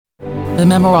the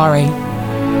Memorare.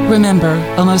 Remember,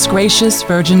 O most gracious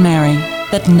Virgin Mary,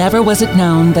 that never was it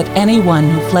known that anyone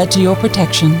who fled to your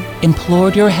protection,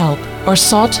 implored your help, or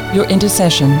sought your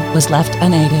intercession was left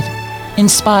unaided.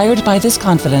 Inspired by this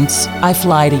confidence, I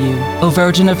fly to you, O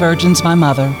Virgin of Virgins, my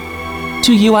Mother.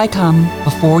 To you I come,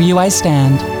 before you I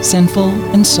stand, sinful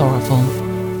and sorrowful.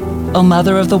 O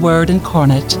Mother of the Word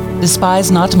incarnate, despise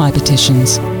not my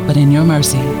petitions, but in your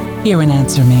mercy, hear and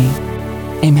answer me.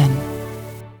 Amen.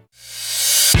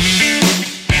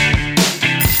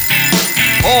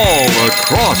 All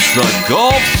across the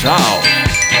Gulf South,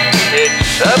 it's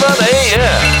 7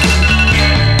 a.m.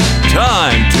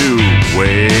 Time to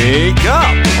wake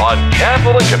up on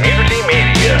Catholic Community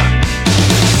Media.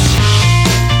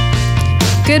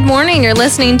 Good morning. You're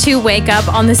listening to Wake Up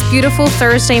on this beautiful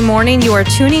Thursday morning. You are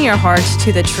tuning your heart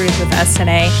to the truth with us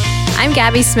today. I'm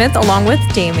Gabby Smith along with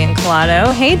Damian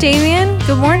Collado. Hey, Damian.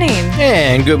 Good morning.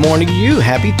 And good morning to you.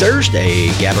 Happy Thursday,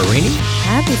 Gabarini.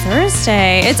 Happy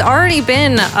Thursday. It's already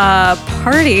been a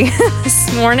party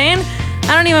this morning.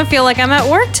 I don't even feel like I'm at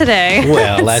work today.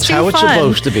 Well, that's how it's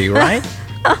supposed to be, right?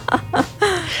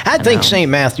 I think St.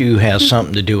 Matthew has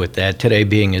something to do with that, today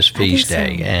being his feast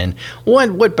day. So. And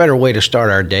what better way to start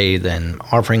our day than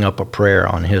offering up a prayer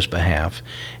on his behalf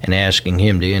and asking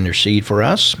him to intercede for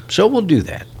us? So we'll do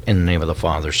that in the name of the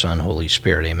Father, Son, Holy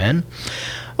Spirit. Amen.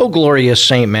 O glorious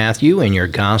St. Matthew, in your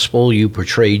gospel you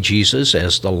portray Jesus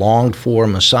as the longed-for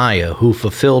Messiah who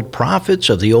fulfilled prophets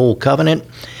of the Old Covenant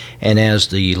and as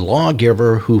the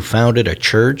lawgiver who founded a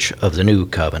church of the New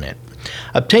Covenant.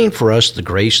 Obtain for us the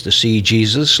grace to see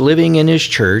Jesus living in his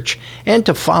church and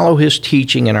to follow his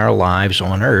teaching in our lives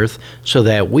on earth so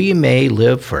that we may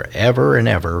live forever and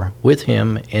ever with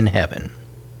him in heaven.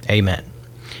 Amen.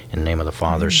 In the name of the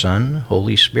Father, Son,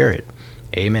 Holy Spirit.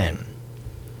 Amen.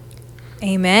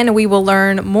 Amen. We will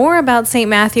learn more about St.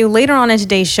 Matthew later on in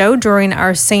today's show during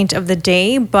our Saint of the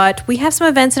Day, but we have some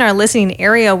events in our listening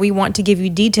area. We want to give you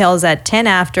details at 10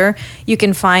 after. You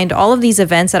can find all of these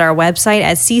events at our website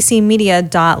at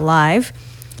ccmedia.live.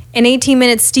 In 18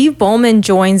 minutes, Steve Bollman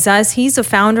joins us. He's the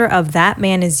founder of That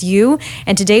Man Is You,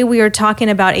 and today we are talking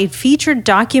about a featured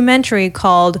documentary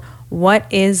called What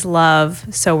is Love?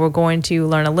 So we're going to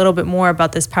learn a little bit more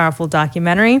about this powerful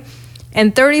documentary.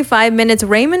 In 35 minutes,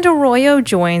 Raymond Arroyo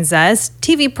joins us,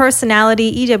 TV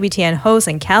personality, EWTN host,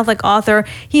 and Catholic author.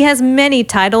 He has many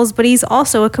titles, but he's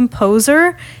also a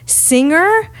composer,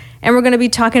 singer, and we're going to be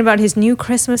talking about his new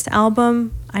Christmas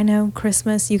album. I know,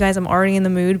 Christmas. You guys, I'm already in the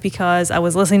mood because I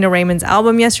was listening to Raymond's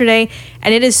album yesterday,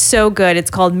 and it is so good.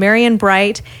 It's called Merry and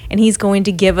Bright, and he's going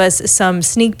to give us some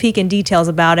sneak peek and details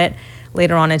about it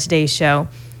later on in today's show.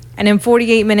 And in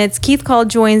 48 minutes, Keith Call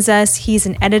joins us. He's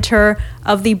an editor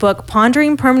of the book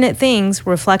Pondering Permanent Things,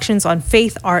 Reflections on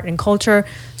Faith, Art, and Culture.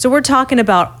 So we're talking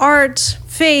about art,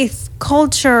 faith,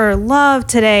 culture, love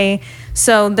today.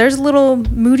 So there's a little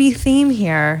moody theme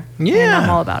here. Yeah. And I'm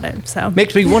all about it. So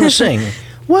makes me want to sing.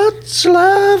 What's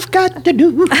love got to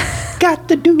do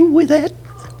with it?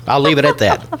 I'll leave it at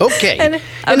that. Okay.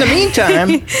 In the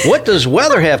meantime, what does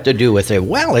weather have to do with it?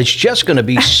 Well, it's just going to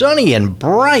be sunny and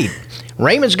bright.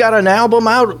 Raymond's got an album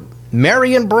out,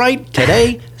 Merry and Bright.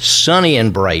 Today, sunny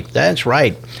and bright. That's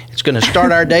right. It's going to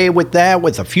start our day with that,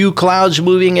 with a few clouds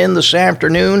moving in this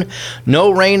afternoon. No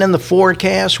rain in the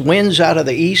forecast. Winds out of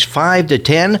the east, 5 to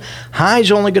 10.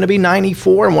 High's only going to be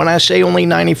 94. And when I say only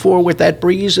 94 with that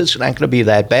breeze, it's not going to be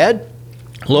that bad.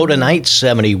 Low tonight,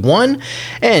 71.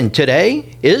 And today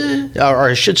is, or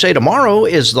I should say tomorrow,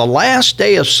 is the last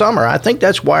day of summer. I think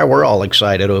that's why we're all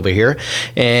excited over here.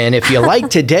 And if you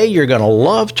like today, you're going to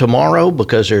love tomorrow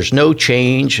because there's no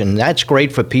change. And that's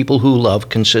great for people who love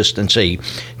consistency.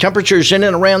 Temperatures in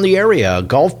and around the area.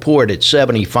 Gulfport at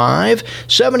 75.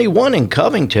 71 in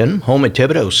Covington. Home at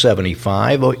Thibodeau,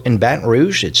 75. In Baton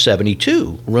Rouge, it's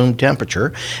 72 room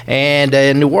temperature. And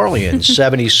in New Orleans,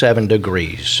 77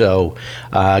 degrees. So,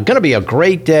 going to be a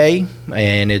great day,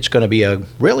 and it's going to be a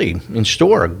really in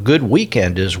store a good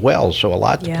weekend as well. So a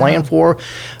lot to plan for.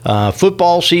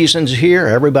 Football season's here.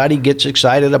 Everybody gets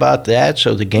excited about that.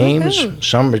 So the games,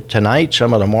 some are tonight,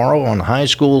 some are tomorrow on the high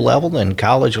school level, and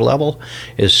college level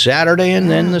is Saturday, and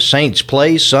then the Saints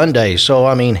play Sunday. So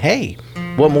I mean, hey,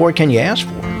 what more can you ask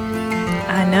for?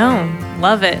 I know,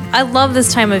 love it. I love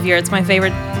this time of year. It's my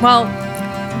favorite. Well,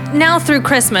 now through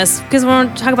Christmas, because when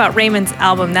we talk about Raymond's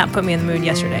album, that put me in the mood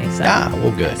yesterday. So.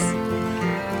 Well, good.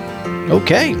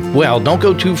 Okay, well, don't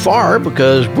go too far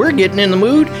because we're getting in the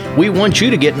mood. We want you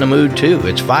to get in the mood too.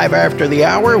 It's 5 after the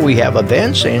hour. We have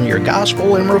events and your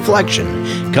gospel and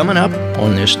reflection coming up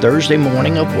on this Thursday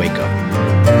morning of Wake Up.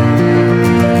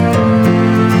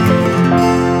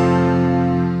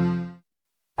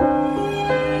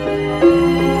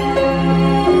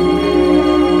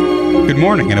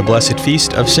 morning and a blessed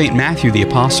feast of St. Matthew the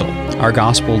Apostle. Our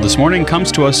gospel this morning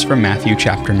comes to us from Matthew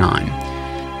chapter 9.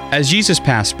 As Jesus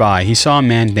passed by, he saw a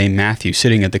man named Matthew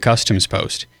sitting at the customs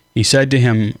post. He said to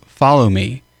him, "Follow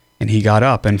me," and he got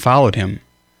up and followed him.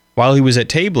 While he was at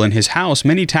table in his house,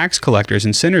 many tax collectors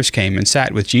and sinners came and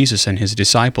sat with Jesus and his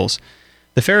disciples.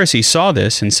 The Pharisee saw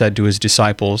this and said to his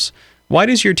disciples, "Why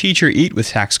does your teacher eat with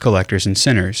tax collectors and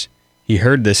sinners?" He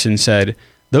heard this and said,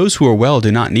 "Those who are well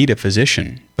do not need a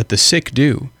physician, but the sick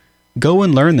do. Go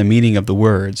and learn the meaning of the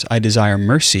words, 'I desire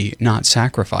mercy, not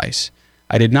sacrifice.'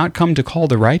 I did not come to call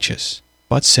the righteous,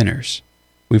 but sinners."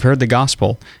 We've heard the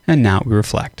gospel, and now we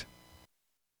reflect.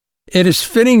 It is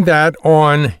fitting that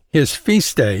on his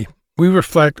feast day, we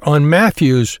reflect on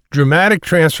Matthew's dramatic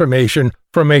transformation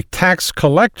from a tax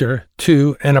collector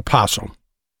to an apostle.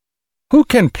 Who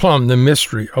can plumb the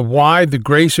mystery of why the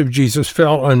grace of Jesus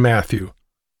fell on Matthew,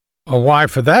 or why,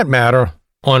 for that matter,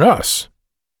 on us?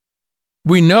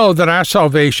 We know that our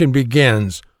salvation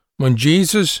begins when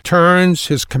Jesus turns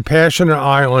his compassionate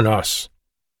eye on us.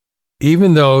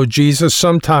 Even though Jesus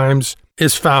sometimes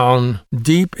is found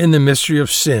deep in the mystery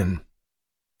of sin,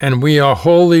 and we are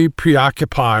wholly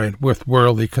preoccupied with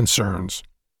worldly concerns.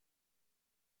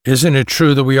 Isn't it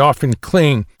true that we often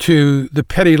cling to the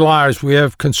petty lives we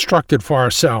have constructed for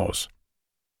ourselves?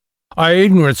 Our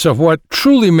ignorance of what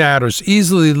truly matters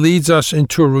easily leads us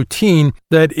into a routine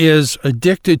that is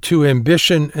addicted to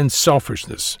ambition and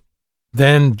selfishness.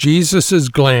 Then Jesus'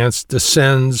 glance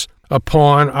descends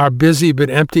upon our busy but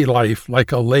empty life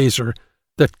like a laser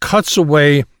that cuts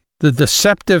away the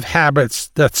deceptive habits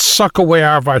that suck away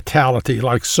our vitality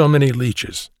like so many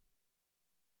leeches.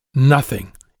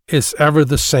 Nothing is ever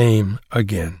the same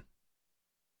again.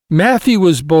 Matthew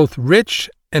was both rich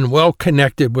and well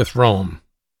connected with Rome.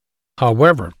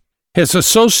 However, his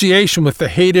association with the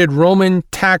hated Roman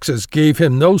taxes gave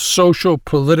him no social,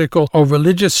 political, or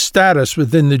religious status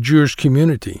within the Jewish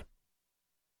community.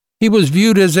 He was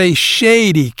viewed as a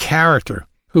shady character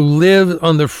who lived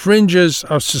on the fringes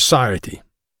of society.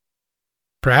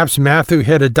 Perhaps Matthew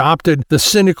had adopted the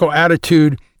cynical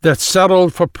attitude that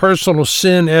settled for personal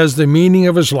sin as the meaning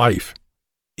of his life,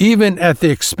 even at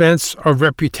the expense of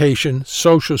reputation,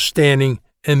 social standing,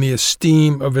 and the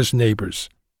esteem of his neighbors.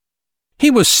 He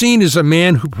was seen as a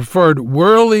man who preferred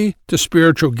worldly to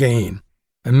spiritual gain,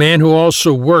 a man who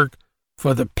also worked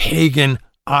for the pagan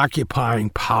occupying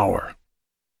power.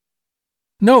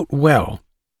 Note well,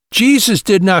 Jesus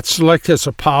did not select his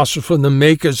apostles from the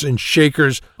makers and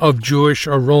shakers of Jewish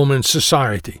or Roman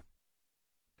society.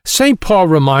 St. Paul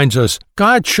reminds us,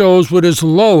 God chose what is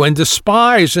low and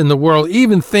despised in the world,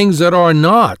 even things that are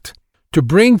not, to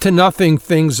bring to nothing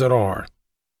things that are,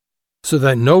 so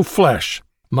that no flesh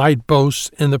might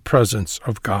boast in the presence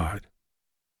of God.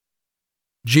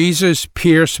 Jesus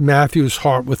pierced Matthew's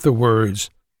heart with the words,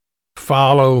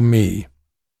 "Follow me,"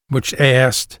 which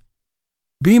asked,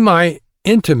 "Be my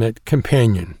intimate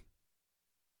companion."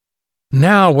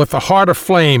 Now, with a heart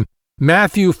aflame,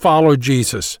 Matthew followed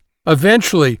Jesus.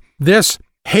 Eventually, this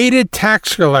hated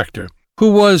tax collector, who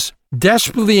was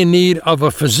desperately in need of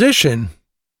a physician,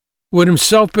 would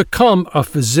himself become a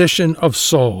physician of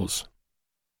souls.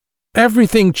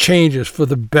 Everything changes for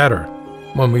the better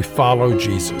when we follow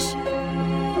Jesus.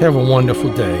 Have a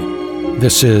wonderful day.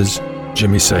 This is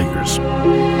Jimmy Sagers.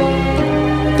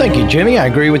 Thank you, Jimmy. I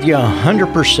agree with you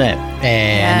 100%.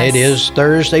 And Yes. It is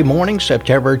Thursday morning,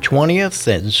 September 20th.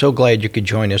 And so glad you could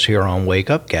join us here on Wake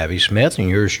Up. Gabby Smith and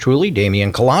yours truly,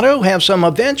 Damian Collado, have some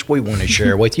events we want to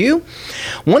share with you.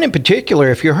 One in particular,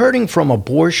 if you're hurting from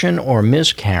abortion or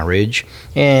miscarriage,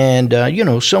 and,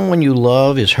 someone you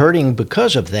love is hurting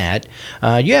because of that,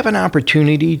 you have an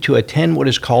opportunity to attend what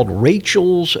is called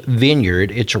Rachel's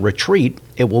Vineyard. It's a retreat.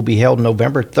 It will be held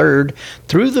November 3rd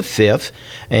through the 5th.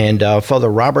 And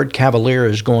Father Robert Cavalier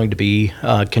is going to be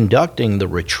conducting the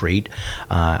retreat.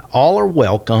 All are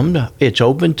welcomed. It's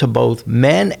open to both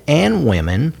men and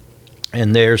women.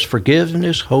 And there's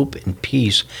forgiveness, hope, and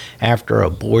peace after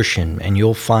abortion. And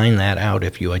you'll find that out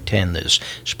if you attend this,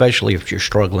 especially if you're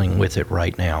struggling with it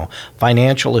right now.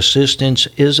 Financial assistance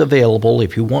is available.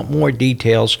 If you want more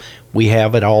details, we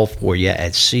have it all for you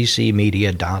at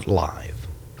ccmedia.live.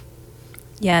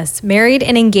 Yes, married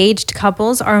and engaged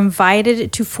couples are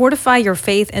invited to fortify your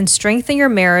faith and strengthen your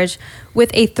marriage with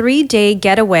a 3-day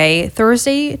getaway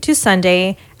Thursday to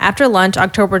Sunday after lunch,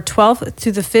 October 12th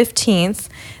to the 15th.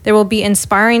 There will be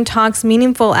inspiring talks,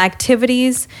 meaningful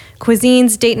activities,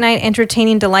 cuisines, date night,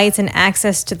 entertaining delights, and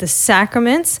access to the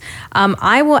sacraments.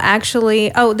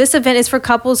 This event is for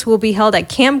couples who will be held at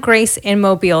Camp Grace in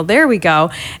Mobile. There we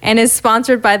go. And is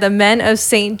sponsored by the Men of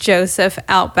St. Joseph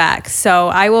Outback. So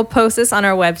I will post this on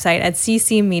our website at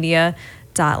ccmedia.live.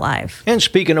 And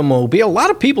speaking of Mobile, a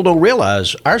lot of people don't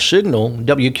realize our signal,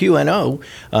 WQNO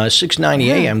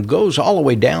 690 AM, goes all the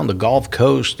way down the Gulf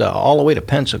Coast, all the way to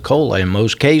Pensacola in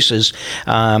most cases.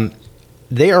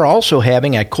 They are also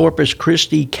having at Corpus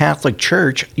Christi Catholic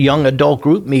Church young adult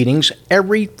group meetings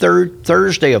every third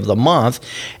Thursday of the month.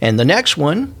 And the next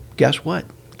one, guess what?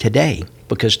 Today.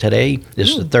 Because today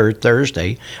is the third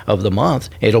Thursday of the month.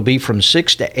 It'll be from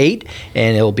 6 to 8,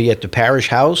 and it'll be at the Parish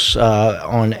House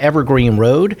on Evergreen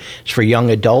Road. It's for young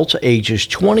adults ages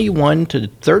 21 to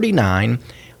 39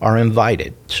 are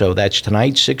invited. So that's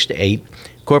tonight, 6 to 8,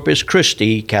 Corpus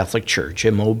Christi Catholic Church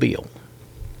in Mobile.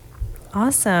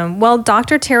 Awesome. Well,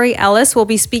 Dr. Terry Ellis will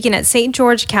be speaking at St.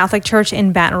 George Catholic Church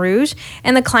in Baton Rouge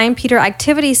and the Klein Peter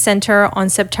Activity Center on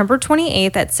September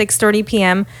 28th at 6:30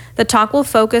 p.m. The talk will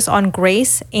focus on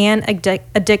grace and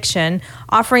addiction,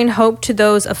 offering hope to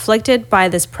those afflicted by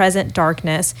this present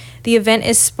darkness. The event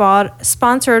is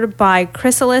sponsored by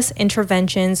Chrysalis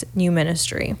Interventions New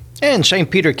Ministry. And St.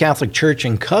 Peter Catholic Church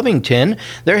in Covington,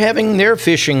 they're having their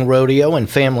fishing rodeo and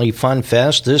family fun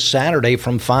fest this Saturday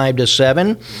from 5 to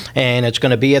 7. And it's going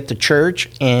to be at the church,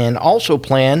 and also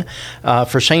plan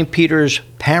for St. Peter's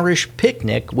Parish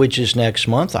Picnic, which is next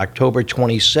month, October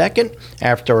 22nd,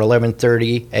 after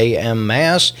 11:30 a.m.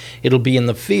 Mass. It'll be in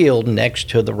the field next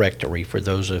to the rectory for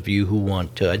those of you who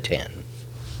want to attend.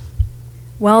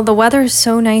 Well, the weather is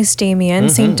so nice, Damien.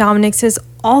 St. Dominic's is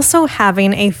also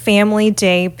having a family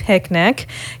day picnic.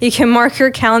 You can mark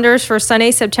your calendars for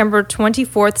Sunday, September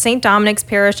 24th. St. Dominic's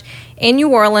Parish in New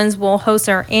Orleans will host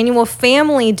our annual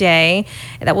Family Day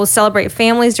that will celebrate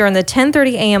families during the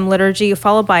 10:30 a.m. liturgy,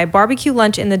 followed by a barbecue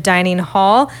lunch in the dining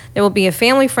hall. There will be a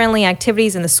family-friendly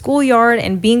activities in the schoolyard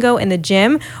and bingo in the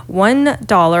gym,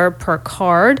 $1 per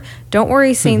card. Don't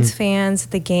worry, Saints fans,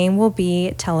 the game will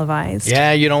be televised.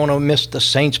 Yeah, you don't want to miss the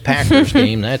Saints-Packers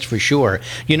game, that's for sure.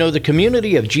 You know, the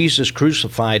Community of Jesus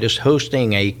Crucified is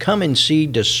hosting a Come and See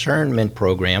Discernment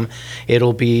program.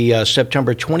 It'll be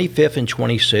September 25th and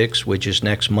 26th, which is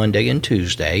next Monday and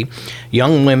Tuesday.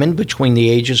 Young women between the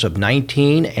ages of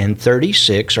 19 and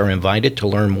 36 are invited to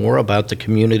learn more about the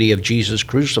Community of Jesus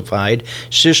Crucified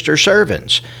Sister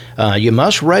Servants. You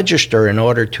must register in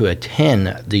order to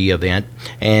attend the event,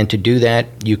 and to do that,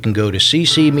 you can go to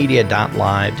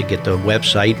ccmedia.live to get the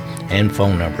website and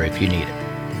phone number if you need it.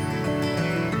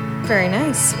 Very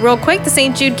nice. Real quick, the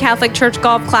St. Jude Catholic Church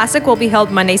Golf Classic will be held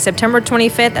Monday, September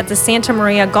 25th at the Santa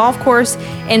Maria Golf Course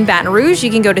in Baton Rouge. You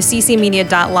can go to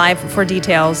ccmedia.live for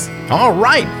details. All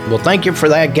right. Well, thank you for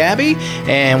that, Gabby.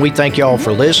 And we thank you all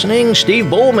for listening. Steve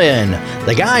Bollman,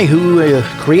 the guy who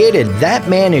created That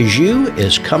Man Is You,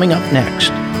 is coming up next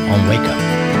on Wake Up.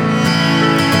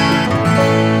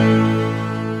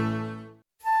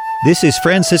 This is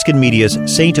Franciscan Media's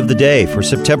Saint of the Day for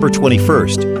September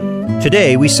 21st.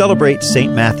 Today, we celebrate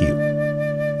St. Matthew.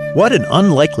 What an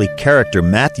unlikely character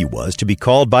Matthew was to be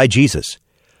called by Jesus.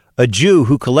 A Jew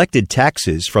who collected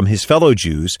taxes from his fellow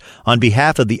Jews on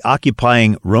behalf of the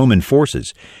occupying Roman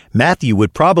forces, Matthew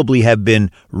would probably have been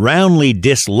roundly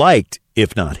disliked,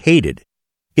 if not hated.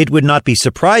 It would not be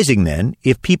surprising, then,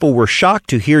 if people were shocked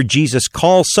to hear Jesus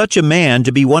call such a man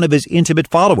to be one of his intimate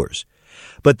followers.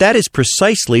 But that is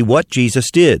precisely what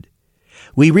Jesus did.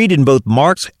 We read in both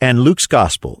Mark's and Luke's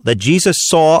Gospel that Jesus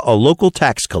saw a local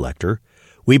tax collector,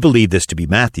 we believe this to be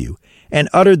Matthew, and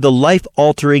uttered the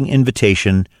life-altering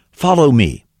invitation, "Follow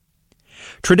me."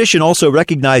 Tradition also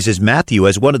recognizes Matthew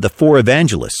as one of the four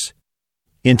evangelists.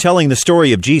 In telling the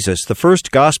story of Jesus, the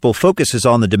first Gospel focuses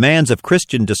on the demands of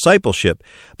Christian discipleship,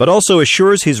 but also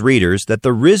assures his readers that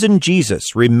the risen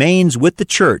Jesus remains with the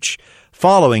church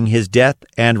following his death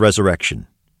and resurrection.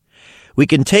 We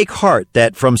can take heart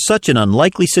that from such an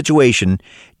unlikely situation,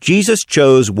 Jesus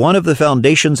chose one of the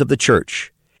foundations of the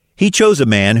church. He chose a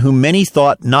man whom many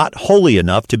thought not holy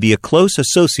enough to be a close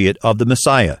associate of the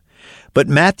Messiah. But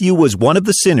Matthew was one of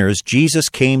the sinners Jesus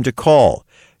came to call,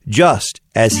 just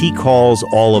as he calls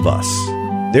all of us.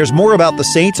 There's more about the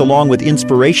saints along with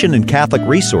inspiration and Catholic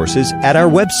resources at our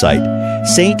website,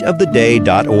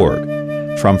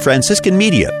 saintoftheday.org. From Franciscan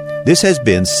Media, this has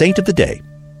been Saint of the Day.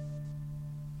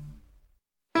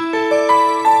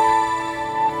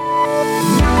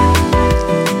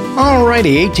 All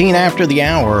righty, 18 after the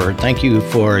hour. Thank you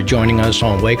for joining us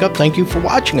on Wake Up. Thank you for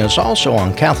watching us also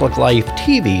on Catholic Life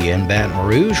TV in Baton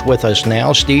Rouge. With us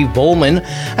now, Steve Bollman,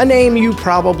 a name you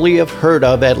probably have heard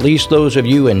of, at least those of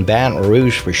you in Baton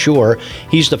Rouge for sure.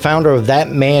 He's the founder of That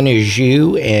Man Is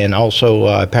You and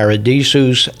also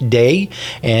Paradisus Day.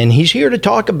 And he's here to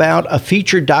talk about a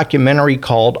featured documentary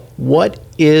called What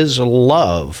is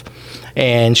Love?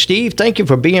 And Steve, thank you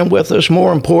for being with us.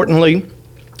 More importantly,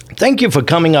 thank you for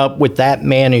coming up with That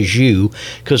Man Is You,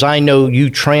 because I know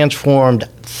you transformed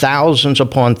thousands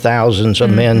upon thousands of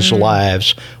men's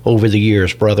lives over the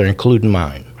years, brother, including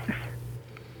mine.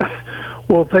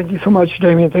 Well, thank you so much,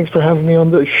 Damien. Thanks for having me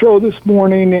on the show this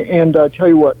morning. And tell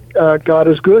you what, God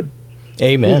is good.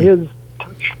 Amen. He has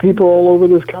touched people all over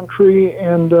this country,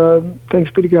 and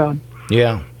thanks be to God.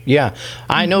 Yeah. Yeah,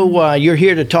 I know you're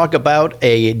here to talk about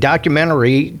a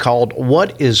documentary called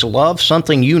What is Love,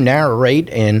 something you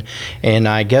narrate, and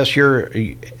I guess you're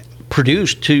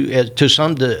produced to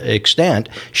some extent.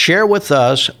 Share with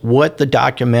us what the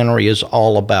documentary is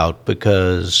all about,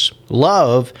 because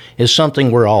love is something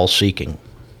we're all seeking.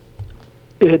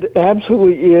 It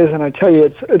absolutely is, and I tell you,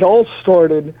 it all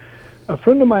started. A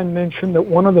friend of mine mentioned that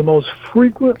one of the most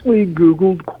frequently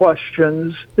Googled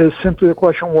questions is simply the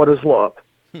question, what is love?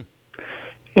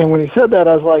 And when he said that,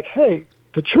 I was like, hey,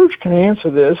 the church can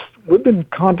answer this. We've been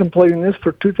contemplating this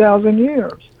for 2,000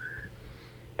 years.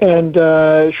 And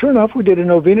sure enough, we did a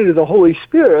novena to the Holy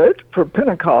Spirit for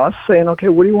Pentecost, saying, okay,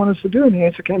 what do you want us to do? And the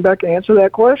answer came back to answer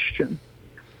that question.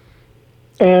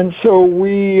 And so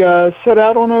we set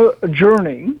out on a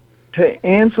journey to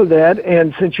answer that.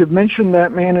 And since you've mentioned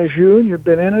That Man Is You and you've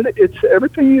been in it, it's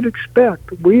everything you'd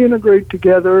expect. We integrate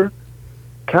together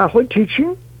Catholic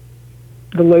teaching,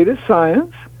 the latest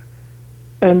science,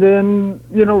 and then,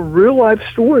 real life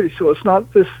stories. So it's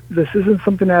not this isn't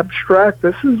something abstract.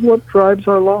 This is what drives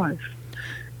our life.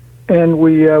 And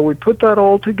we put that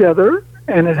all together,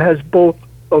 and it has both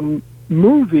a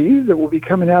movie that will be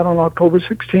coming out on October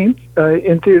 16th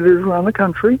in theaters around the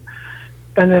country,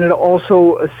 and then it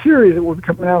also a series that will be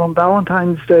coming out on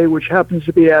Valentine's Day, which happens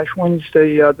to be Ash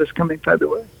Wednesday this coming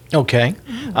February. Okay.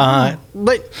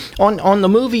 But on the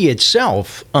movie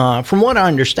itself, from what I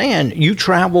understand, you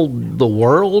traveled the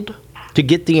world to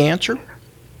get the answer?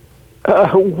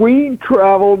 We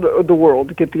traveled the world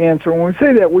to get the answer. When we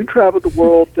say that, we traveled the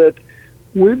world, that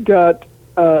we've got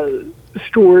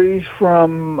stories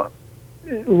from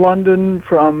London,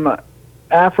 from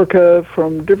Africa,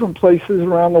 from different places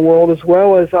around the world, as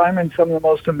well as I'm in some of the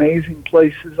most amazing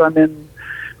places. I'm in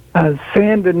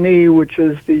Saint Denis, which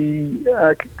is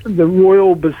the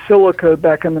Royal Basilica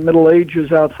back in the Middle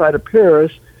Ages outside of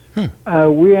Paris.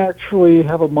 We actually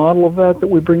have a model of that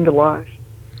we bring to life.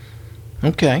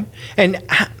 Okay. And,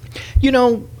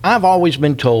 I've always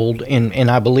been told,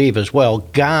 and I believe as well,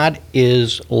 God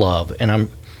is love. And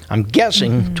I'm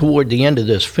guessing toward the end of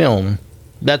this film,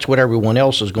 that's what everyone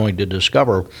else is going to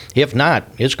discover. If not,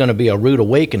 it's going to be a rude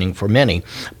awakening for many.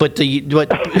 But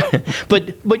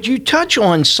but you touch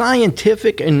on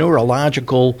scientific and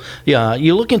neurological.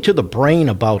 You look into the brain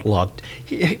about love.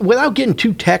 Without getting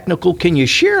too technical, can you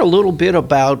share a little bit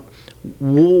about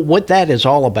what that is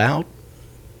all about?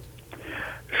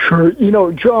 Sure.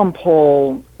 John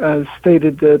Paul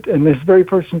stated that, in his very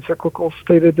first encyclical,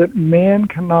 stated that man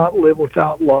cannot live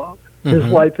without love. His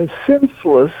life is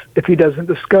senseless if he doesn't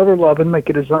discover love and make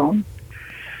it his own.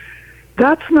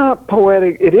 That's not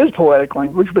poetic. It is poetic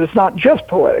language, but it's not just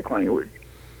poetic language.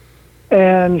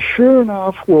 And sure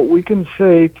enough, what we can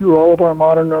say through all of our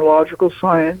modern neurological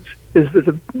science is that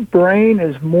the brain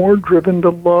is more driven to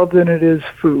love than it is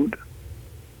food.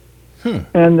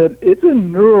 And that it's a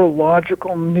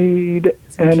neurological need,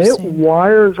 and it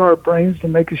wires our brains to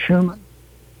make us human.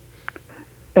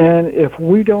 And if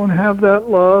we don't have that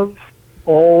love,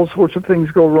 all sorts of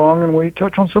things go wrong, and we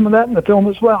touch on some of that in the film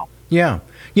as well. Yeah.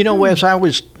 As I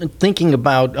was thinking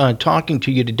about talking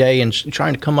to you today and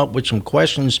trying to come up with some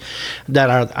questions that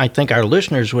I think our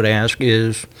listeners would ask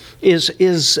is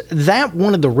that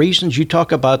one of the reasons you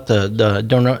talk about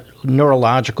the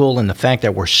neurological and the fact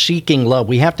that we're seeking love?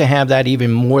 We have to have that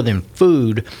even more than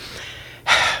food.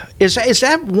 Is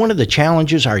that one of the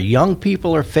challenges our young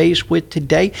people are faced with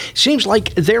today? Seems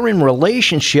like they're in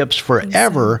relationships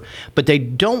forever, but they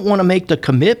don't want to make the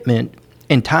commitment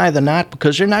and tie the knot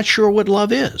because they're not sure what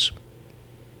love is.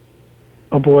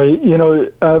 Oh, boy.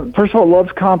 First of all,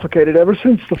 love's complicated. Ever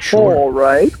since the fall,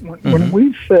 right? When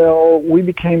we fell, we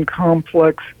became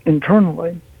complex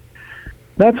internally.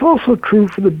 That's also true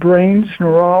for the brain's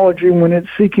neurology when it's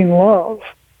seeking love.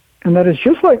 And that is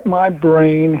just like my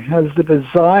brain has the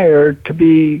desire to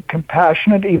be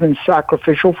compassionate, even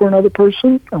sacrificial for another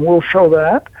person, and we'll show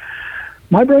that,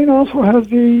 my brain also has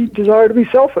the desire to be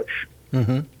selfish.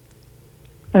 Mm-hmm.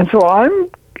 And so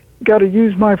I'm got to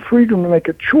use my freedom to make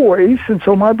a choice, and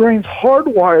so my brain's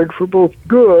hardwired for both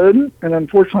good, and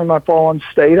unfortunately my fallen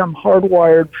state, I'm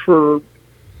hardwired for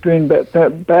doing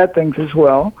bad things as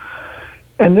well.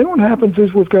 And then what happens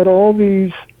is we've got all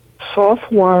these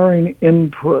soft wiring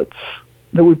inputs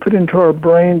that we put into our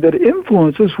brain that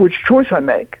influences which choice I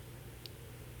make.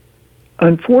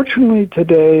 Unfortunately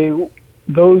today,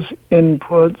 those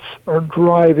inputs are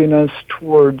driving us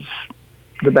towards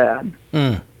the bad.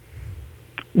 Mm.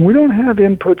 We don't have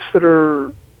inputs that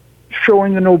are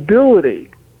showing the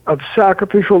nobility of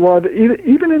sacrificial love,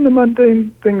 even in the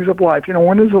mundane things of life. You know,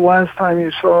 when is the last time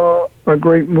you saw a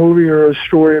great movie or a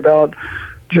story about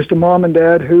just a mom and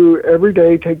dad who every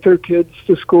day take their kids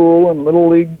to school and little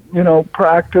league,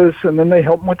 practice, and then they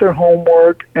help them with their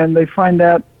homework, and they find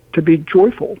that to be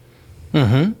joyful.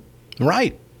 Mm-hmm.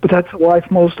 Right. But that's the life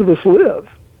most of us live,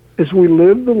 is we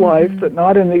live the life that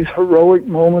not in these heroic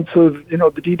moments of,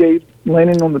 the D-Day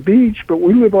landing on the beach, but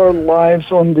we live our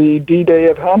lives on the D-Day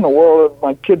of how in the world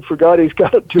my kid forgot he's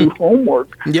got to do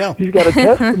homework. Yeah. He's got a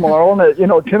test tomorrow, and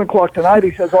at 10 o'clock tonight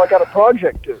he says, I got a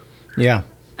project due. Yeah.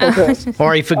 Okay.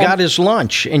 Or he forgot his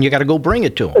lunch, and you got to go bring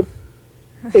it to him.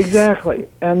 Exactly.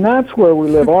 And that's where we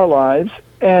live our lives,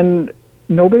 and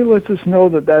nobody lets us know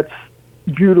that that's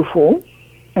beautiful,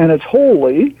 and it's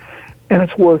holy, and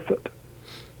it's worth it.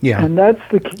 Yeah. And that's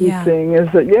the key thing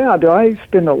is that, do I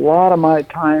spend a lot of my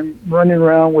time running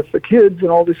around with the kids and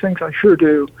all these things? I sure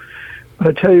do. But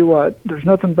I tell you what, there's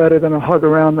nothing better than a hug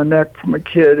around the neck from a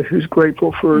kid who's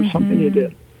grateful for something you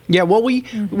did. Yeah, well,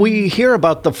 we hear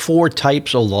about the 4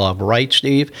 types of love, right,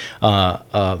 Steve?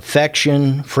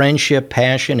 Affection, friendship,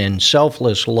 passion, and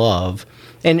selfless love.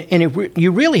 And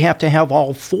you really have to have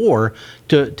all 4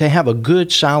 to have a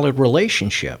good, solid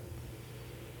relationship.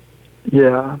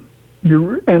 Yeah.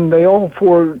 And they all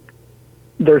 4,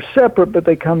 they're separate, but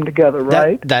they come together,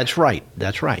 right? That's right.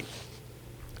 That's right.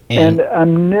 And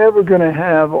I'm never going to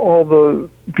have all the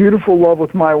beautiful love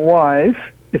with my wife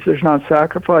if there's not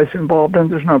sacrifice involved and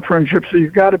there's not friendship. So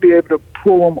you've got to be able to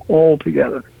pull them all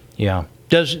together. Yeah.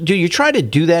 Do you try to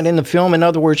do that in the film? In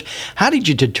other words, how did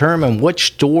you determine which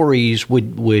stories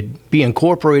would be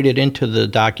incorporated into the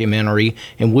documentary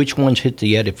and which ones hit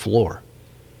the edit floor?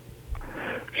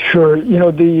 Sure.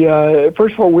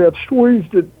 First of all, we have stories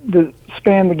that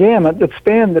span the gamut, that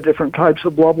span the different types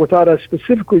of love without us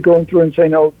specifically going through and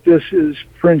saying, oh, this is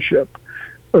friendship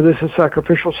or this is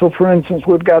sacrificial. So, for instance,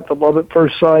 we've got the love at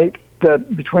first sight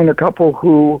that between a couple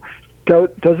who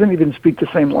doesn't even speak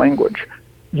the same language,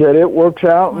 yet it works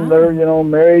out and they're,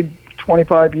 married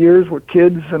 25 years with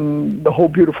kids and the whole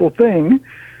beautiful thing.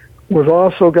 We've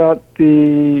also got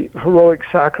the heroic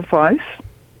sacrifice.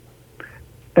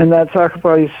 And that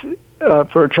sacrifice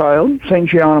for a child, St.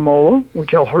 Gianna Molla, we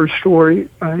tell her story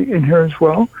in here as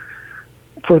well.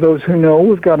 For those who know,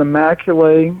 we've got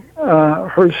Immaculée,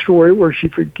 her story where she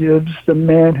forgives the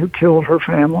man who killed her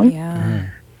family. Yeah.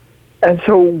 And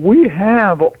so we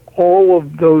have all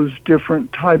of those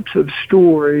different types of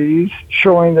stories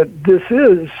showing that this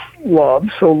is love.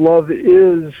 So love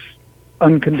is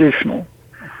unconditional.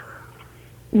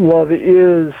 Love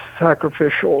is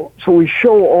sacrificial. So we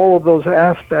show all of those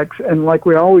aspects, and like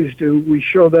we always do, we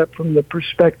show that from the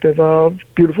perspective of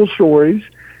beautiful stories,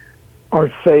 our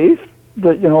faith,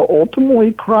 that,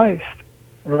 ultimately Christ,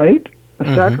 right? A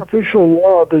sacrificial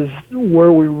love is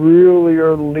where we really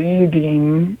are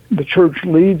leading, the church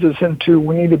leads us into,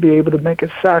 we need to be able to make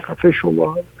a sacrificial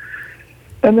love.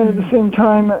 And then at the same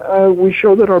time, we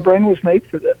show that our brain was made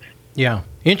for this. Yeah.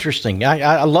 Interesting.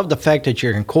 I love the fact that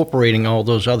you're incorporating all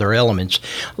those other elements.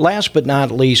 Last but not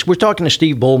least, we're talking to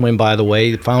Steve Bollman, by the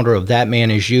way, the founder of That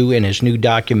Man Is You, and his new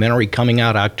documentary coming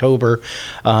out October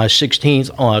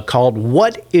 16th called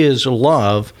What is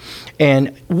Love?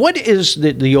 And what is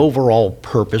the overall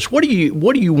purpose? What do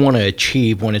you want to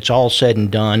achieve when it's all said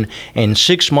and done? And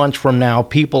 6 months from now,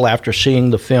 people, after seeing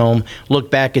the film,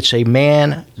 look back and say,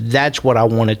 man, that's what I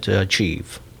wanted to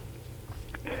achieve.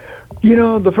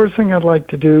 The first thing I'd like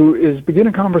to do is begin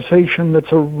a conversation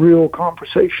that's a real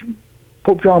conversation.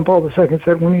 Pope John Paul II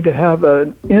said we need to have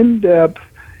an in-depth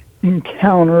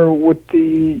encounter with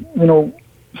the,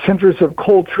 centers of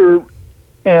culture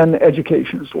and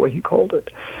education is the way he called it.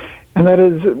 And that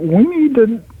is, we need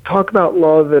to talk about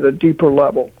love at a deeper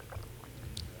level.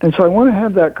 And so I want to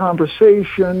have that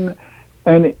conversation,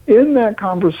 and in that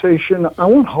conversation, I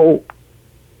want hope.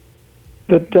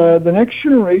 That the next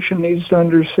generation needs to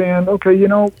understand, okay,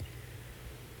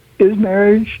 is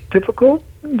marriage difficult?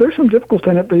 There's some difficulty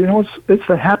in it, but it's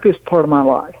the happiest part of my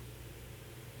life.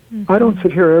 I don't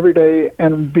sit here every day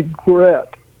and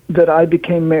regret that I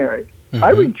became married.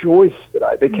 I rejoice that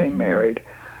I became married.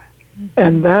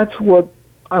 And that's what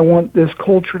I want this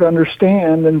culture to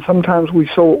understand. And sometimes we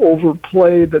so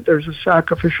overplay that there's a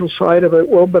sacrificial side of it.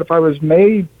 Well, but if I was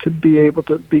made to be able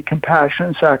to be compassionate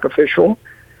and sacrificial,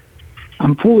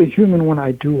 I'm fully human when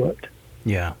I do it.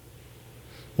 Yeah.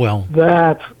 Well,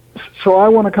 so I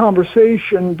want a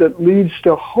conversation that leads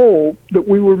to hope that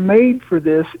we were made for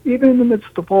this. Even in the midst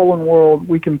of the fallen world,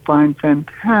 we can find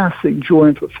fantastic joy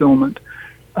and fulfillment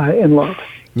in love.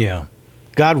 yeah.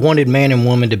 God wanted man and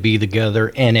woman to be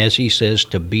together, and as he says,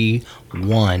 to be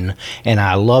one. And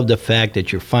I love the fact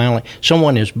that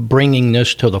someone is bringing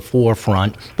this to the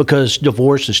forefront, because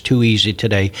divorce is too easy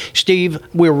today. Steve,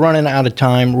 we're running out of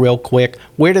time real quick.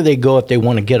 Where do they go if they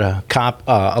want to get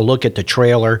a look at the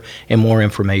trailer and more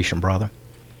information, brother?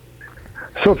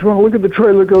 So if you want to look at the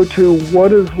trailer, go to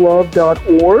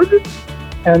whatislove.org.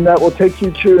 And that will take you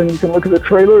to, and you can look at the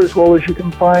trailer as well as you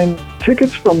can find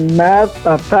tickets from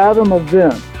Fathom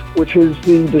Events, which is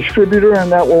the distributor,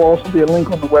 and that will also be a link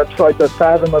on the website. The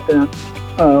Fathom Events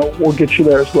will get you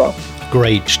there as well.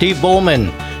 Great. Steve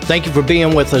Bollman, thank you for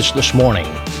being with us this morning.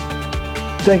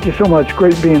 Thank you so much.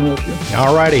 Great being with you.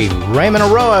 All righty. Raymond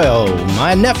Arroyo,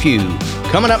 my nephew.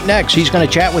 Coming up next, he's going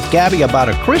to chat with Gabby about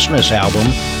a Christmas album,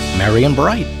 Merry and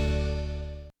Bright.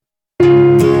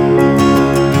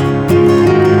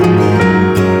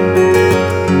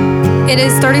 It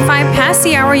is 35 past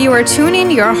the hour. You are tuning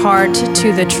your heart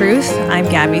to the truth. I'm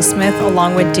Gabby Smith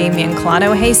along with Damian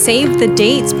Clado. Hey, save the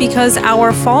dates because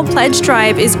our fall pledge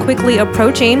drive is quickly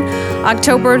approaching.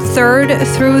 October 3rd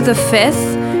through the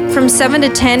 5th. From 7 to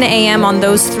 10 a.m. on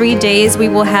those 3 days, we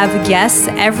will have guests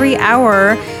every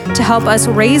hour to help us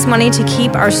raise money to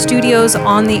keep our studios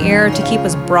on the air, to keep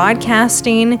us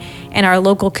broadcasting in our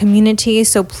local community.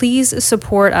 So please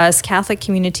support us, Catholic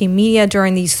Community Media,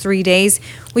 during these 3 days.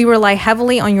 We rely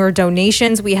heavily on your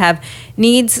donations. We have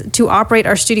needs to operate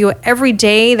our studio every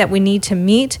day that we need to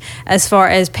meet, as far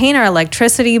as paying our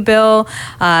electricity bill,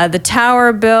 the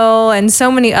tower bill, and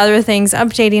so many other things,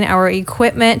 updating our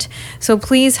equipment. So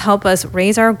please help us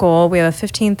raise our goal. We have a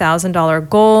 $15,000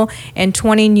 goal and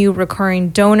 20 new recurring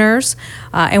donors,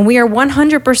 and we are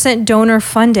 100% donor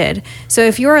funded. So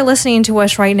if you are listening to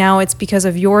us right now, it's because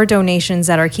of your donations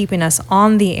that are keeping us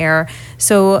on the air.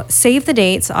 So save the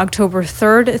dates, October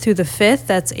 3rd through the 5th.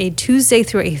 That's a Tuesday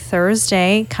through a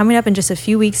Thursday, coming up in just a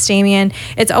few weeks, Damien.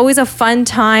 It's always a fun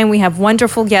time. We have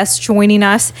wonderful guests joining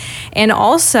us. And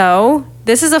also,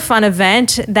 this is a fun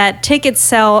event that tickets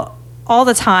sell all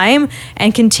the time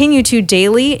and continue to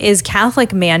daily, is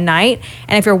Catholic Man Night.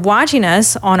 And if you're watching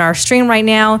us on our stream right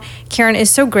now, Karen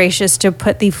is so gracious to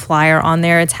put the flyer on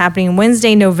there. It's happening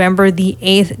Wednesday, November the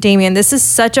 8th. Damien, this is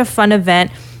such a fun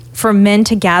event for men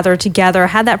to gather together,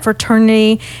 have that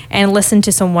fraternity, and listen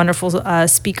to some wonderful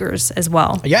speakers as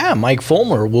well. Yeah, Mike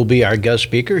Fulmer will be our guest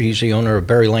speaker. He's the owner of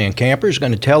Berryland Campers,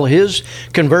 going to tell his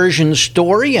conversion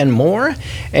story and more.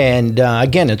 And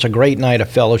again, it's a great night of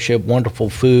fellowship, wonderful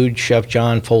food. Chef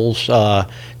John Foles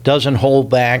doesn't hold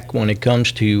back when it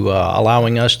comes to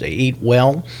allowing us to eat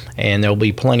well, and there'll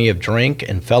be plenty of drink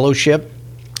and fellowship.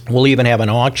 We'll even have an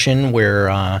auction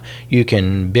where you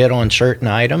can bid on certain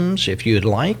items if you'd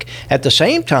like. At the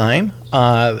same time,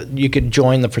 you could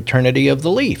join the Fraternity of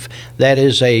the Leaf. That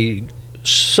is a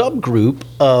subgroup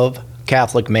of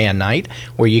Catholic Man Night,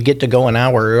 where you get to go an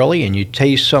hour early and you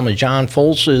taste some of John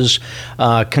Folse's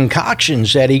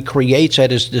concoctions that he creates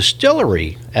at his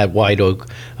distillery at White Oak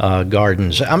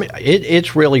Gardens. I mean,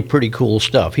 it's really pretty cool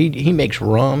stuff. He makes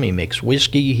rum, he makes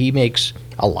whiskey, he makes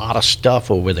a lot of stuff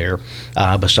over there,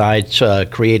 besides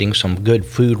creating some good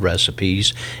food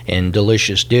recipes and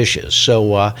delicious dishes.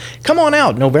 So come on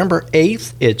out, November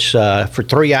 8th. It's for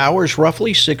 3 hours,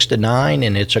 roughly 6 to 9,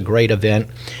 and it's a great event.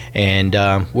 And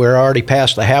we're already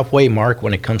past the halfway mark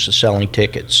when it comes to selling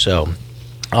tickets. So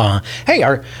hey,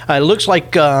 it looks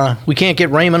like we can't get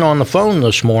Raymond on the phone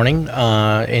this morning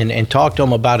and talk to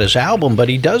him about his album, but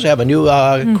he does have a new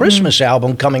Christmas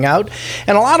album coming out.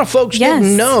 And a lot of folks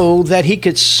didn't know that he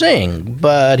could sing,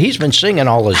 but he's been singing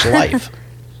all his life.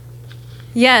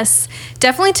 Yes.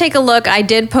 Definitely take a look. I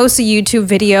did post a YouTube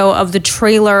video of the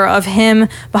trailer of him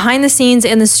behind the scenes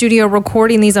in the studio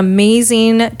recording these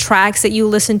amazing tracks that you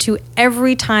listen to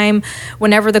every time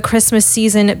whenever the Christmas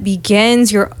season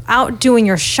begins. You're out doing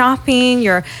your shopping,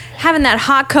 you're having that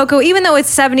hot cocoa, even though it's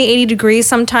 70, 80 degrees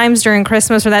sometimes during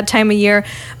Christmas or that time of year.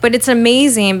 But it's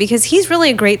amazing because he's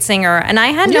really a great singer. And I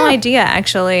had no idea,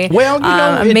 actually. Well,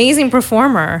 amazing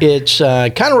performer. It's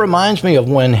kind of reminds me of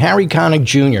when Harry Connick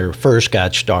Jr. first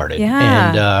got started. Yeah.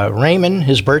 And Raymond,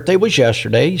 his birthday was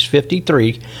yesterday. He's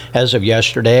 53 as of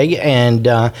yesterday. And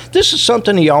this is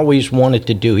something he always wanted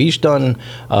to do. He's done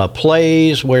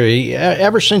plays where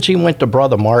ever since he went to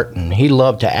Brother Martin, he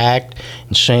loved to act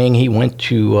and sing. He went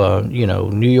to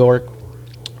New York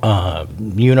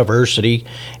University,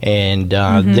 and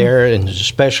there and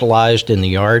specialized in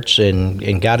the arts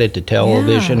and got into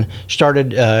television.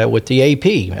 Started with the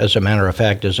AP, as a matter of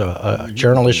fact, as a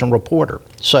journalism reporter.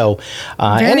 So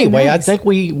anyway, nice. I think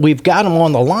we've got him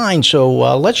on the line,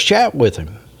 so let's chat with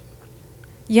him.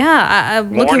 Yeah,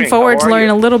 I'm looking forward to learning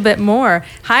a little bit more.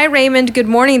 Hi, Raymond. Good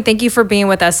morning. Thank you for being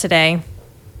with us today.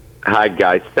 Hi,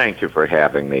 guys. Thank you for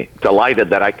having me. Delighted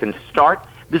that I can start.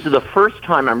 This is the first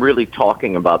time I'm really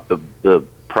talking about the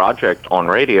project on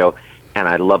radio, and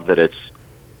I love that it's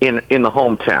in the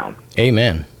hometown.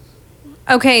 Amen.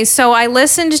 Okay, so I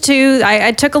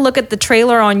I took a look at the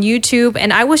trailer on YouTube,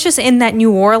 and I was just in that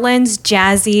New Orleans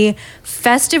jazzy,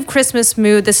 festive Christmas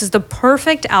mood. This is the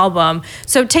perfect album.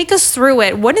 So take us through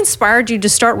it. What inspired you to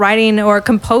start writing or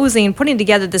composing, putting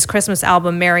together this Christmas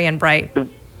album, Merry and Bright?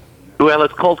 Well,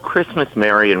 it's called Christmas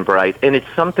Merry and Bright, and it's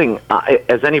something,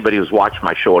 as anybody who's watched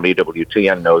my show on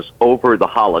EWTN knows, over the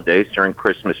holidays during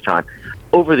Christmas time,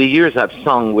 over the years I've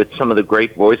sung with some of the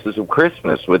great voices of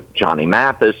Christmas, with Johnny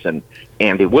Mathis and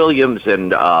Andy Williams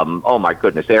and, oh my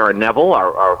goodness, Aaron Neville,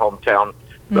 our hometown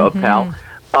pal.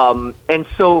 And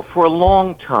so for a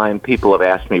long time, people have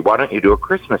asked me, why don't you do a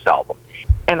Christmas album?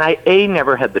 And I, A,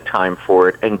 never had the time for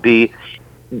it, and B,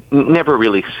 never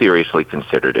really seriously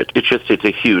considered it. It's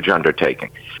a huge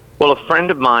undertaking. Well, a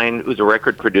friend of mine who's a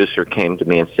record producer came to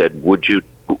me and said, would you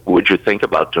think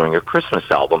about doing a Christmas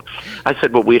album? I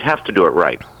said, well, we'd have to do it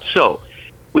right. So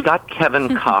we got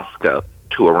Kevin Koska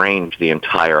to arrange the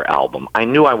entire album. I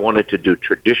knew I wanted to do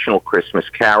traditional Christmas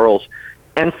carols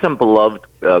and some beloved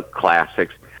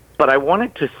classics, but I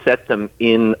wanted to set them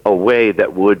in a way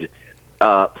that would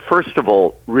first of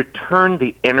all, return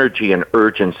the energy and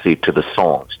urgency to the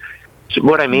songs. So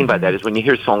what I mean by that is when you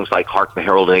hear songs like Hark the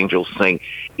Herald Angels Sing,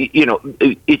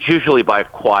 it's usually by a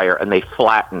choir, and they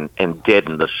flatten and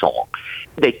deaden the song.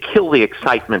 They kill the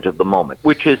excitement of the moment,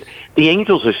 which is the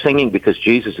angels are singing because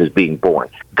Jesus is being born.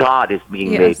 God is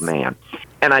being made man.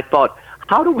 And I thought,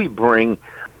 how do we bring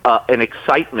an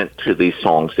excitement to these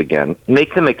songs again,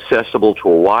 make them accessible to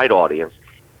a wide audience,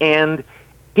 and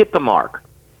hit the mark?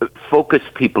 Focus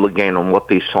people again on what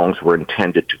these songs were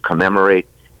intended to commemorate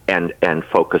and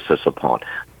focus us upon.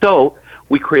 So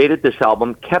we created this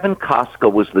album. Kevin Koska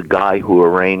was the guy who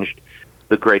arranged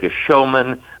The Greatest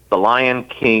Showman, The Lion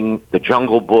King, The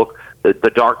Jungle Book,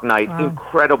 The Dark Knight,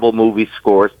 incredible movie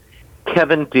scores.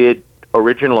 Kevin did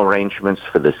original arrangements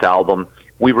for this album.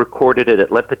 We recorded it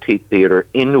at Let the Tea Theater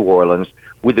in New Orleans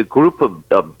with a group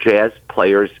of jazz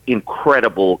players,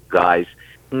 incredible guys,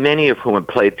 many of whom have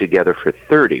played together for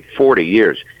 30, 40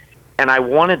 years. And I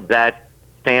wanted that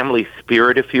family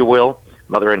spirit, if you will.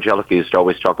 Mother Angelica used to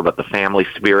always talk about the family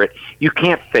spirit. You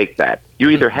can't fake that. You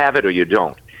either have it or you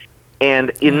don't. And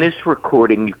in this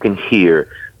recording, you can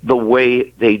hear the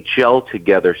way they gel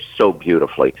together so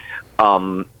beautifully.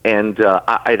 I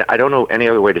don't know any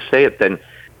other way to say it than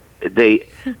they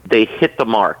hit the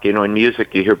mark. In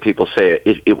music, you hear people say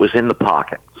it was in the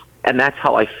pocket. And that's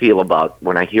how I feel about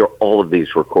when I hear all of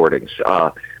these recordings.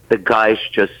 The guys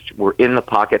just were in the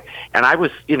pocket. And I was,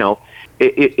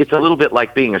 it's a little bit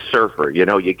like being a surfer.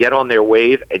 You get on their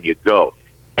wave and you go.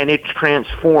 And it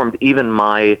transformed even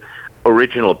my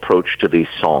original approach to these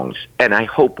songs. And I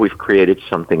hope we've created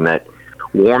something that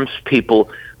warms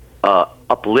people,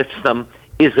 uplifts them,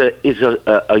 is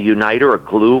a uniter, a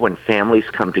glue when families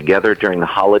come together during the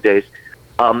holidays.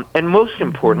 And most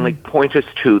importantly, point us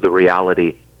to the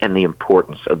reality and the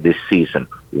importance of this season,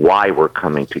 why we're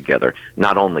coming together,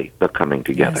 not only the coming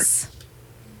together. Yes.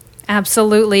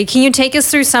 Absolutely. Can you take us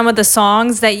through some of the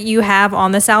songs that you have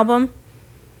on this album?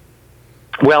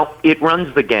 Well, it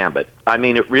runs the gambit. I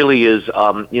mean, it really is,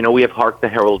 we have Hark the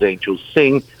Herald Angels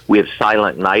Sing, we have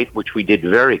Silent Night, which we did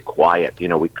very quiet.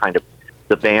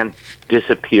 The band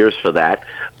disappears for that.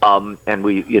 And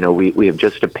we have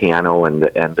just a piano and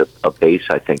a bass,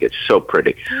 I think. It's so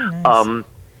pretty. Oh, nice.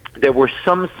 There were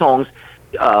some songs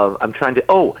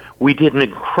we did an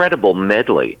incredible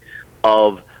medley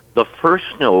of the first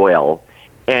Noel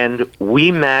and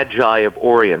We Magi of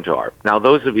Orient Are. Now,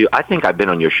 those of you, I think I've been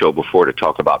on your show before to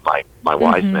talk about my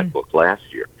Wise Men book last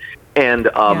year. And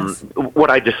what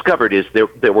I discovered is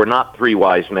there were not three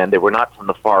wise men. They were not from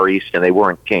the Far East, and they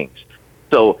weren't kings.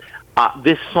 So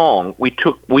this song, we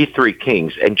took We Three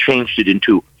Kings and changed it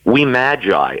into We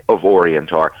Magi of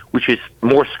Orient Are, which is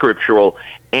more scriptural,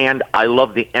 and I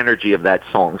love the energy of that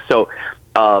song. So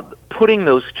putting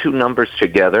those two numbers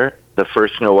together, the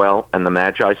first Noel and the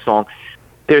Magi song,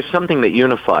 there's something that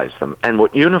unifies them. And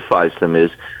what unifies them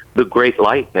is the great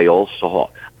light they all saw,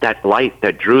 that light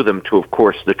that drew them to, of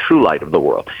course, the true light of the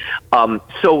world.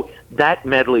 So that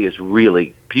medley is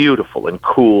really beautiful and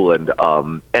cool and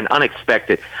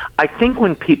unexpected. I think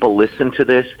when people listen to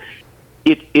this,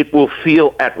 it will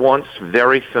feel at once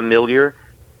very familiar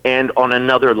and on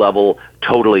another level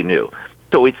totally new.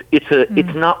 So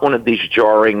it's not one of these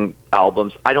jarring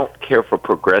albums. I don't care for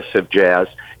progressive jazz.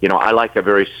 I like a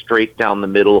very straight down the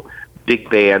middle, big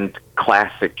band,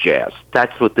 classic jazz.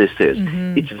 That's what this is.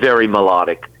 It's very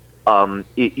melodic.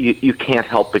 You can't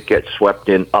help but get swept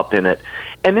up in it.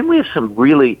 And then we have some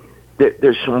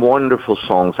there's some wonderful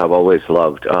songs I've always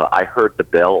loved. I Heard the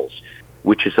Bells,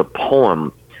 which is a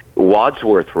poem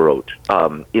Wadsworth wrote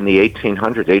in the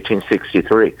 1800s,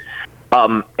 1863.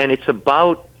 And it's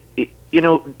about,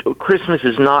 Christmas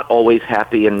is not always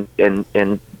happy and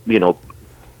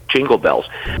jingle bells.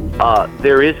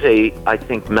 There is I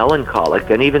think, melancholic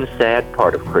and even sad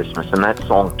part of Christmas, and that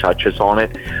song touches on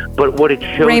it. But what it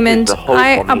shows Raymond, is the hope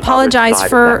I on the apologize other side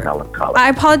for of that melancholy. I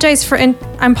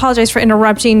apologize for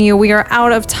interrupting you. We are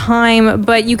out of time,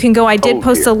 but you can go. I did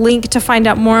post a link to find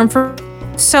out more information.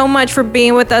 So much for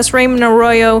being with us, Raymond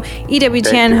Arroyo,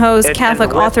 EWTN host,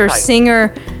 Catholic author,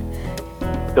 singer.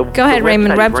 Go ahead,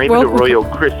 Raymond.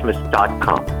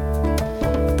 RaymondArroyoChristmas.com.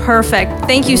 Perfect.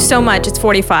 Thank you so much. It's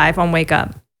 45 on Wake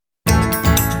Up.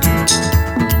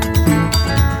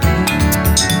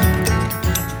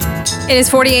 It is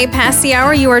 48 past the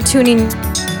hour. You are tuning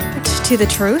to The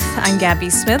Truth. I'm Gabby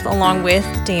Smith, along with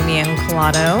Damian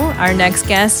Collado. Our next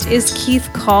guest is Keith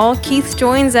Call. Keith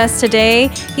joins us today.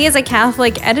 He is a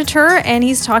Catholic editor, and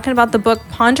he's talking about the book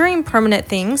Pondering Permanent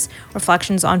Things,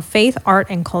 Reflections on Faith, Art,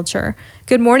 and Culture.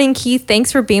 Good morning, Keith.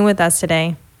 Thanks for being with us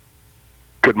today.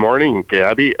 Good morning,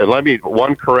 Gabby. And let me,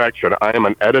 one correction. I am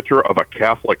an editor of a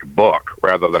Catholic book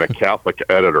rather than a Catholic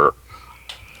editor.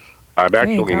 I'm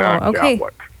actually not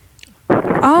Catholic.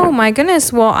 Oh, my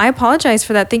goodness. Well, I apologize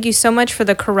for that. Thank you so much for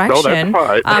the correction.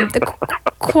 No, that's fine.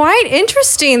 Quite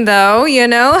interesting, though,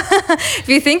 if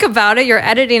you think about it, you're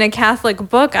editing a Catholic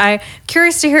book. I'm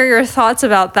curious to hear your thoughts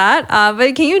about that.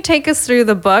 But can you take us through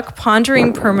the book,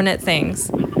 Pondering Permanent Things?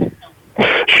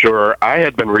 Sure. I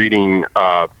had been reading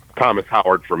Thomas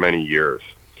Howard for many years.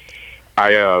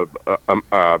 I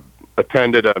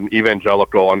attended an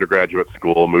evangelical undergraduate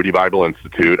school, Moody Bible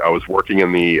Institute. I was working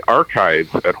in the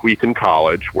archives at Wheaton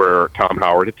College, where Tom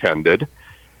Howard attended.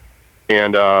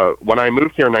 And when I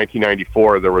moved here in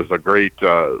 1994, there was a great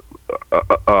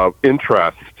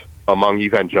interest among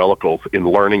evangelicals in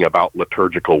learning about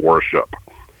liturgical worship.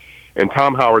 And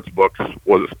Tom Howard's books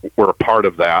were a part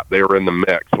of that. They were in the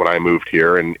mix when I moved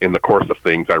here, and in the course of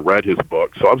things, I read his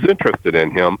book. So I was interested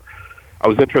in him. I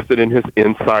was interested in his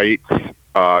insights,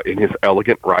 in his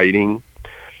elegant writing,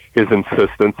 his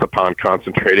insistence upon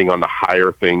concentrating on the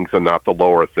higher things and not the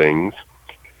lower things.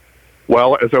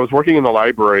 Well, as I was working in the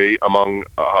library among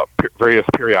various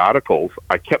periodicals,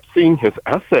 I kept seeing his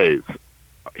essays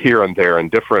here and there in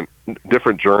different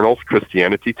journals,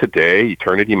 Christianity Today,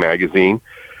 Eternity Magazine,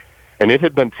 and it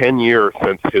had been 10 years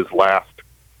since his last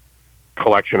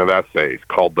collection of essays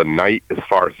called The Night is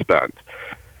Far Spent.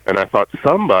 And I thought,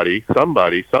 somebody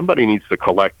needs to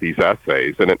collect these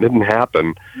essays, and it didn't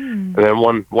happen. And then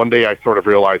one day I sort of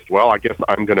realized, well, I guess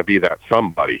I'm going to be that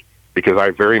somebody, because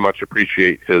I very much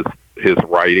appreciate his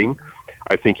writing.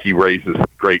 I think he raises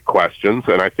great questions,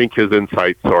 and I think his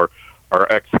insights are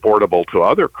exportable to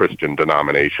other Christian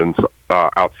denominations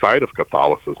outside of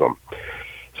Catholicism.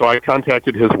 So I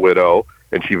contacted his widow,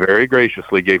 and she very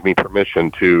graciously gave me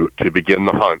permission to begin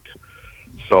the hunt.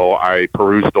 So I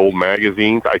perused old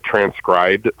magazines. I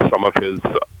transcribed some of his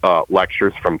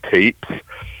lectures from tapes,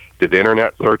 did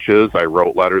internet searches. I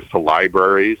wrote letters to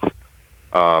libraries,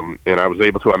 and I was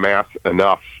able to amass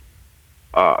enough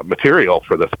material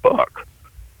for this book.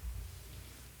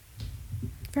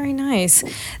 Very nice.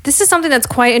 This is something that's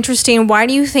quite interesting. Why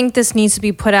do you think this needs to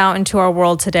be put out into our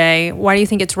world today? Why do you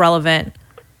think it's relevant?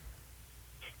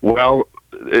 Well,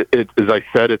 as I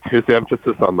said, it's his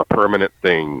emphasis on the permanent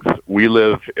things. We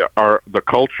live the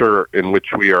culture in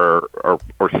which we are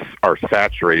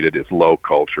saturated is low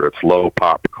culture. It's low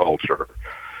pop culture.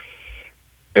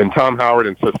 And Tom Howard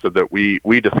insisted that we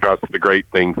discuss the great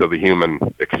things of the human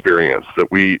experience,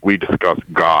 that we discuss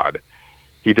God.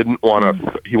 He didn't want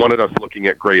us, he wanted us looking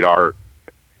at great art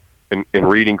and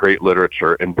reading great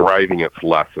literature and deriving its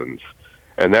lessons.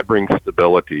 And that brings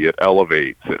stability. It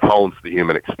elevates. It hones the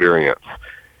human experience.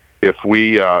 If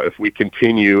we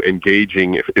continue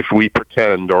engaging, if we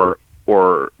pretend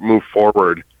or move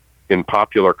forward in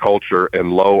popular culture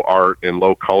and low art and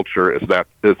low culture, as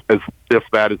if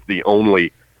that is the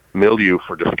only milieu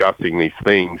for discussing these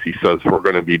things, he says we're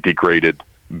going to be degraded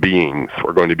beings.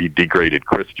 We're going to be degraded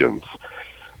Christians.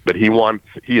 But he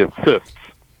insists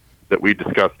that we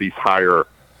discuss these higher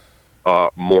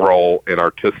moral and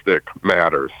artistic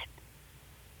matters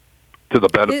to the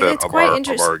benefit of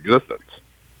our existence.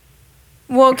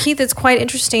 Well, Keith, it's quite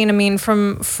interesting. I mean,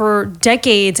 for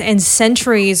decades and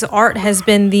centuries, art has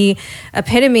been the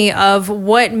epitome of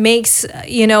what makes,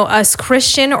 us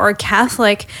Christian or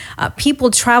Catholic.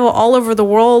 People travel all over the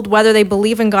world, whether they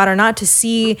believe in God or not, to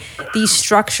see these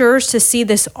structures, to see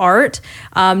this art,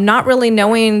 not really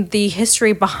knowing the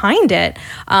history behind it.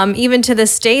 Even to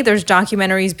this day, there's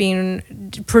documentaries being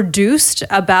produced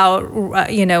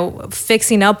about,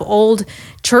 fixing up old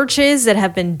churches that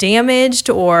have been damaged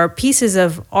or pieces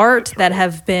of art that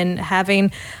have been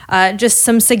having just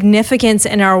some significance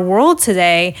in our world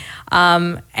today.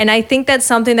 And I think that's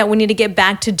something that we need to get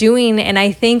back to doing. And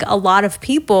I think a lot of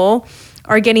people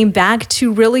are getting back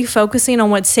to really focusing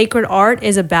on what sacred art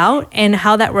is about and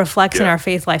how that reflects in our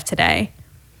faith life today.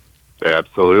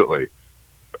 Absolutely.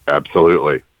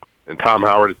 Absolutely. And Tom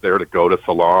Howard is there to goad us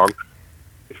along.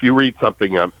 If you read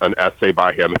something, an essay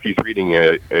by him, if he's reading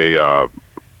a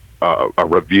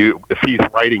review, if he's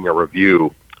writing a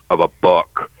review of a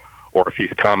book, or if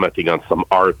he's commenting on some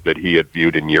art that he had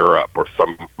viewed in Europe or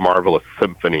some marvelous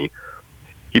symphony,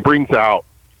 he brings out,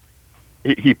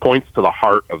 he points to the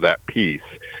heart of that piece,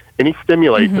 and he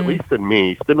stimulates, at least in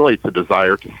me, stimulates a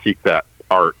desire to seek that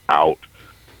art out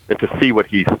and to see what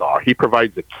he saw. He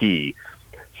provides a key.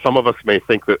 Some of us may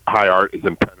think that high art is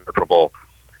impenetrable.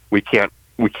 We can't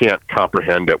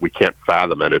comprehend it. We can't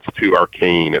fathom it. It's too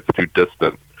arcane. It's too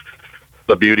distant.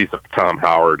 The beauties of Tom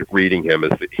Howard, reading him,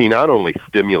 is that he not only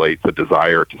stimulates a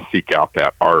desire to seek out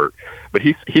that art, but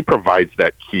he provides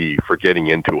that key for getting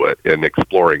into it and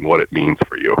exploring what it means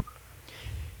for you.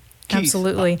 Keith,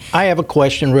 absolutely. I have a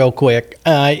question real quick.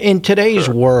 In today's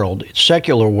world,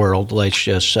 secular world, let's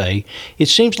just say, it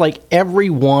seems like every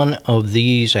one of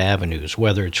these avenues,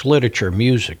 whether it's literature,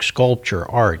 music, sculpture,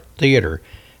 art, theater,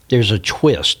 there's a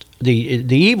twist. The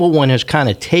evil one has kind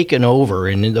of taken over,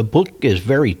 and the book is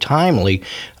very timely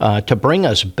to bring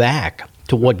us back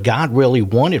to what God really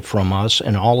wanted from us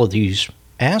in all of these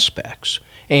aspects.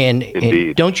 And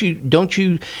don't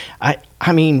you?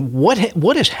 I mean,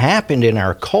 what has happened in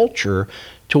our culture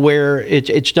to where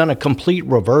it's done a complete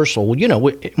reversal? You know,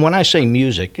 when I say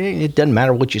music, it doesn't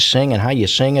matter what you sing and how you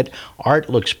sing it. Art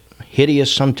looks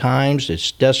hideous sometimes.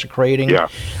 It's desecrating. Yeah.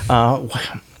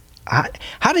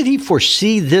 How did he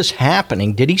foresee this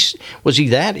happening? Was he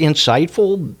that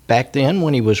insightful back then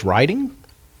when he was writing?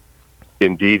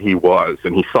 Indeed, he was,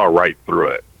 and he saw right through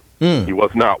it. He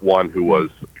was not one who was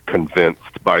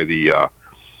convinced by the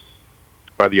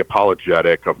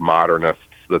apologetic of modernists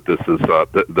that this is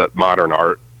that modern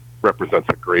art represents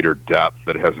a greater depth,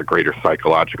 that it has a greater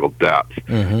psychological depth.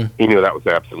 He knew that was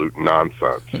absolute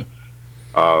nonsense.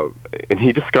 And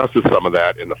he discusses some of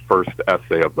that in the first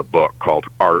essay of the book called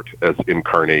Art as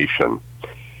Incarnation.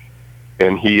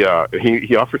 And he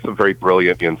offers some very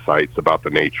brilliant insights about the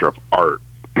nature of art.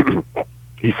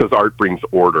 He says art brings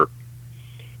order.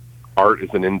 Art is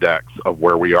an index of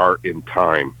where we are in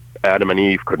time. Adam and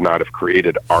Eve could not have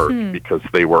created art because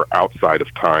they were outside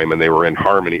of time and they were in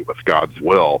harmony with God's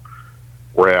will.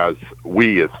 Whereas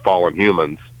we, as fallen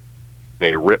humans,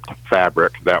 a ripped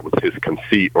fabric, that was his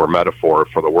conceit or metaphor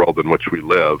for the world in which we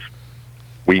live.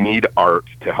 We need art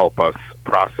to help us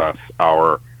process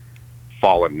our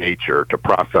fallen nature, to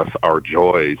process our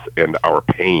joys and our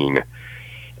pain.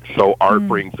 So art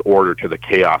brings order to the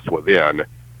chaos within.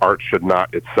 Art should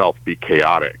not itself be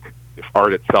chaotic. If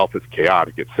art itself is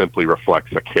chaotic, it simply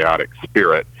reflects a chaotic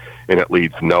spirit, and it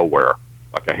leads nowhere,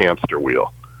 like a hamster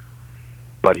wheel.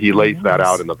 But he lays that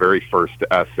out in the very first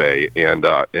essay, and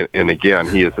again,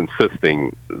 he is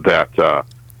insisting that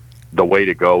the way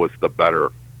to go is the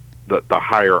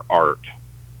higher art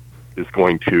is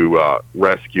going to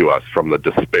rescue us from the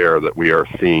despair that we are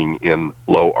seeing in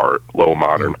low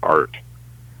modern art.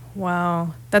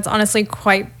 Wow. That's honestly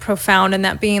quite profound. And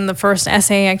that being the first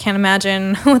essay, I can't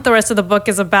imagine what the rest of the book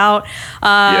is about.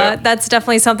 That's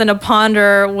definitely something to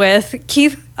ponder with.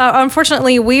 Keith,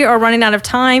 unfortunately, we are running out of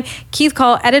time. Keith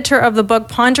Call, editor of the book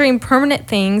Pondering Permanent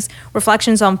Things,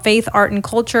 Reflections on Faith, Art, and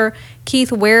Culture.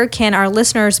 Keith, where can our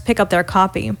listeners pick up their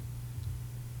copy?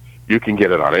 You can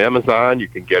get it on Amazon. You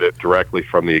can get it directly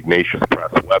from the Ignatius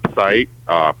Press website,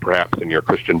 perhaps in your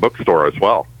Christian bookstore as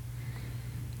well.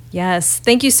 Yes.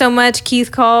 Thank you so much,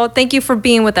 Keith Call. Thank you for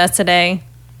being with us today.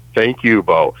 Thank you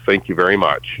both. Thank you very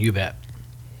much. You bet.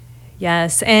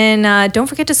 Yes. And don't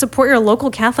forget to support your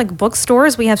local Catholic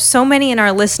bookstores. We have so many in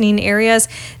our listening areas.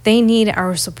 They need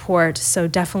our support. So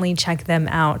definitely check them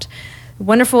out.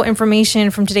 Wonderful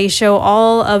information from today's show.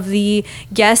 All of the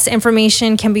guest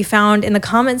information can be found in the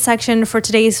comment section for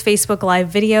today's Facebook Live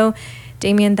video.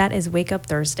 Damien, that is Wake Up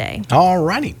Thursday. All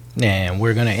righty. And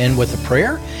we're going to end with a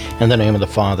prayer. In the name of the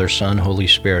Father, Son, Holy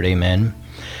Spirit, amen.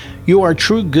 You are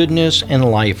true goodness and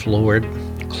life, Lord.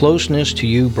 Closeness to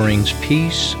you brings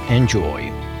peace and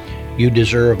joy. You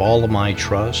deserve all of my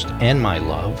trust and my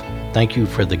love. Thank you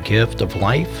for the gift of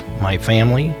life, my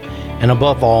family, and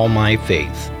above all, my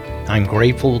faith. I'm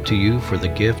grateful to you for the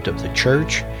gift of the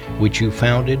church, which you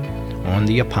founded on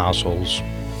the apostles,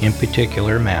 in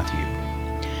particular Matthew.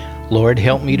 Lord,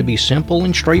 help me to be simple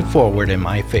and straightforward in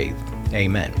my faith.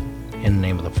 Amen. In the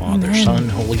name of the Father, Amen. Son,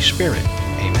 Holy Spirit.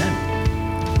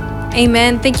 Amen.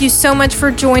 Amen. Thank you so much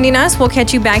for joining us. We'll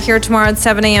catch you back here tomorrow at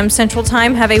 7 a.m. Central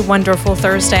Time. Have a wonderful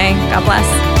Thursday. God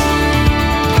bless.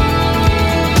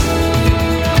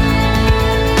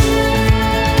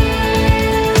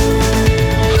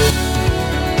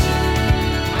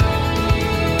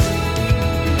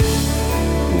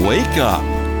 Wake Up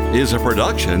is a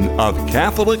production of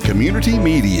Catholic Community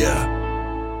Media.